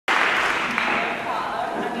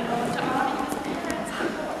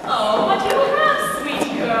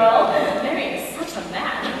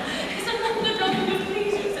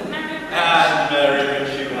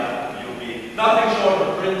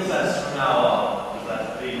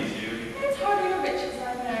please you? It's hardly the riches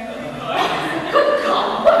I know. Good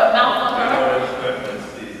God, what a mouth on her! Preference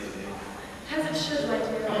pleases me. As it should, my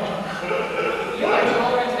dear. You are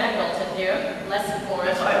tolerant men, Dalton, dear. Less for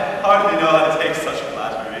it. I hardly know how to take such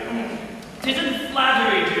flattery. 'Tisn't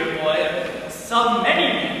flattery, dear boy. Some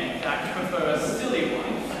many men, in fact, prefer a silly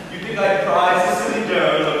wife. You think I prize the silly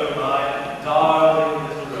girl over my darling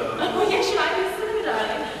little rose? Oh, yes, should I be silly,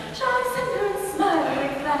 darling? Shall I send her and smile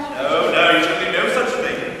like flattery? No, you shall do no such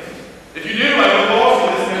thing. If you do, I will divorce you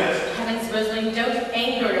this minute. Heavens, Rosaleen, don't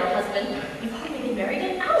anger your husband. You've hardly been married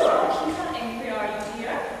an hour. He's not angry, are you,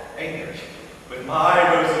 dear? Angry? With my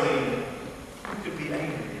Rosaleen, who could be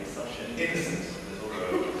angry at such an innocent little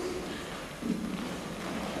rose?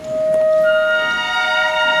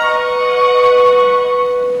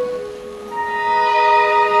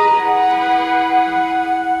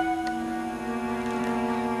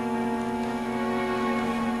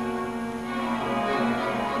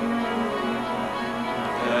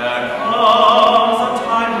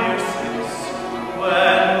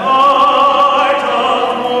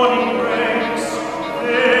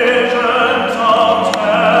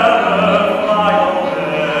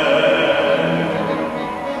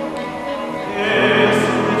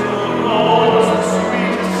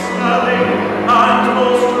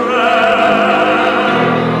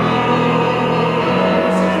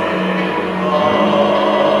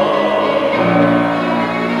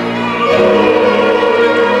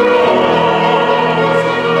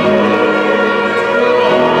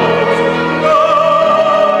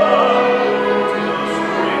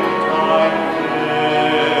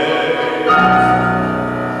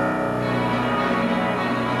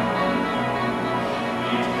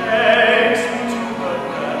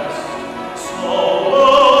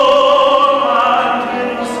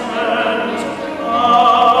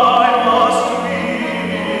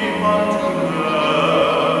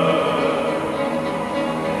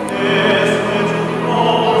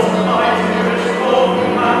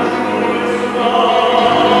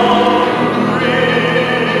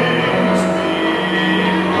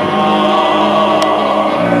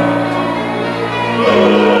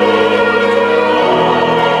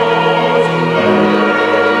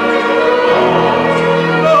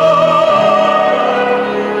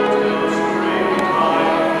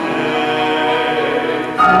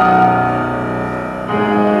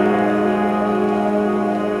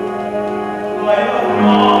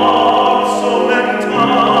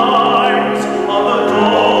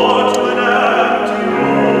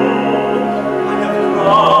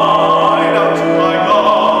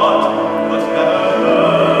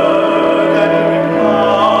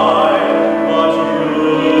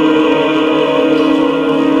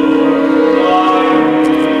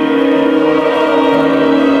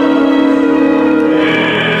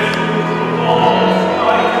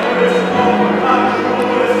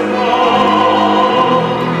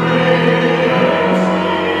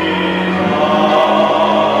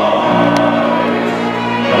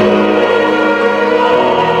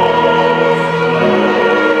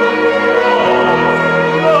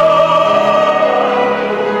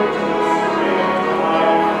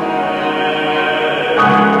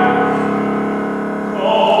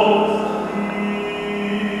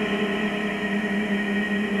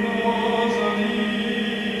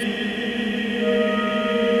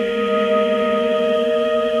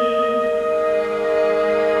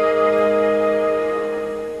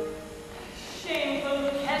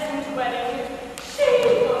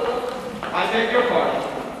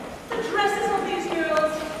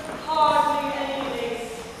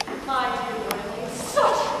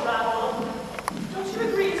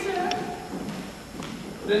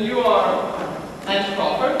 Then you are Aunt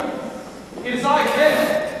Crawford? It is I, Cale.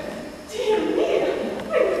 Dear me, I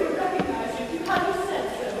would recognize you if you hadn't said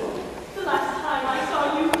so. The last time I saw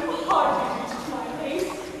you, you hardly reached my face.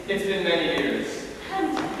 It's been many years.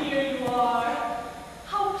 And here you are.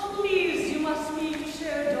 How pleased you must be to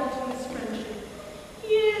share Dalton's friendship.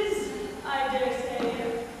 He is, I dare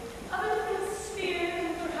say, of a different sphere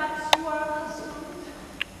than perhaps you are accustomed.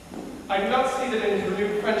 I do not see that in his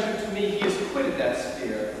renewed friendship to me he has quitted that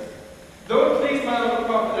sphere. Though it pleased my Uncle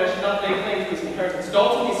Crawford that I should not lay claim to his inheritance,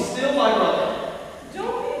 Dalton is still my brother.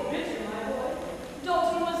 Don't be bitter, my boy.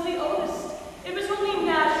 Dalton was the oldest. It was only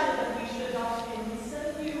natural that we should adopt him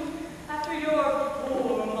instead of you, after your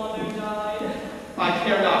poor mother died. I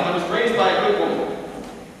care not. I was raised by a good woman.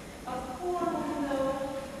 A poor woman, though.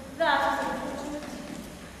 That is unfortunate.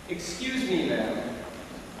 Excuse me, ma'am.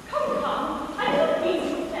 Come, come. I don't mean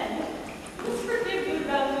to offend. Let's forgive the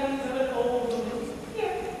ramblings of an old woman.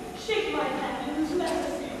 Here, shake my hand and let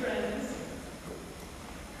us be friends.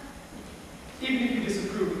 Even if you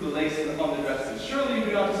disapprove disapprove of the lace on the dresses. Surely you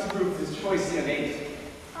do not disapprove of his choice young mate.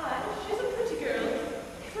 Aye, she's a pretty girl.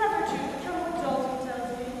 Clever too, from what Dalton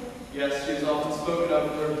tells me. Yes, she is often spoken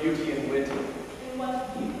of for her beauty and wit. And what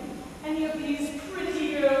of you? Any of these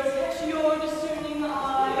pretty girls catch your discerning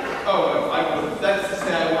eye? Oh, no, I would. That's to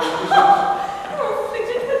say I was presumed. You're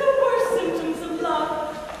afflicted with the worst symptoms of love.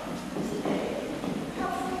 Today,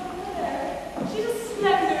 perhaps over there, she's a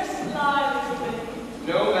slender, sly little thing.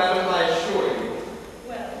 No, madam, I assure you.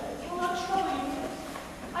 Well, it will not trouble you.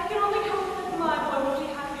 I can only hope that my boy will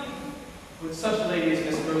be happy. With such a lady as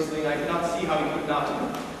Miss Rosaleen, I cannot see how he could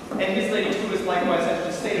not. And his lady, too, is likewise such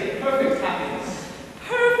a state of perfect happiness.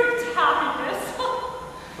 Perfect happiness!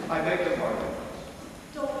 I beg your pardon.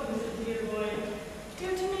 Dalton is a dear boy.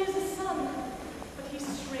 Dear to me as a son. But he's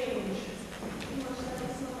strange. Much like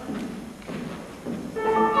a son.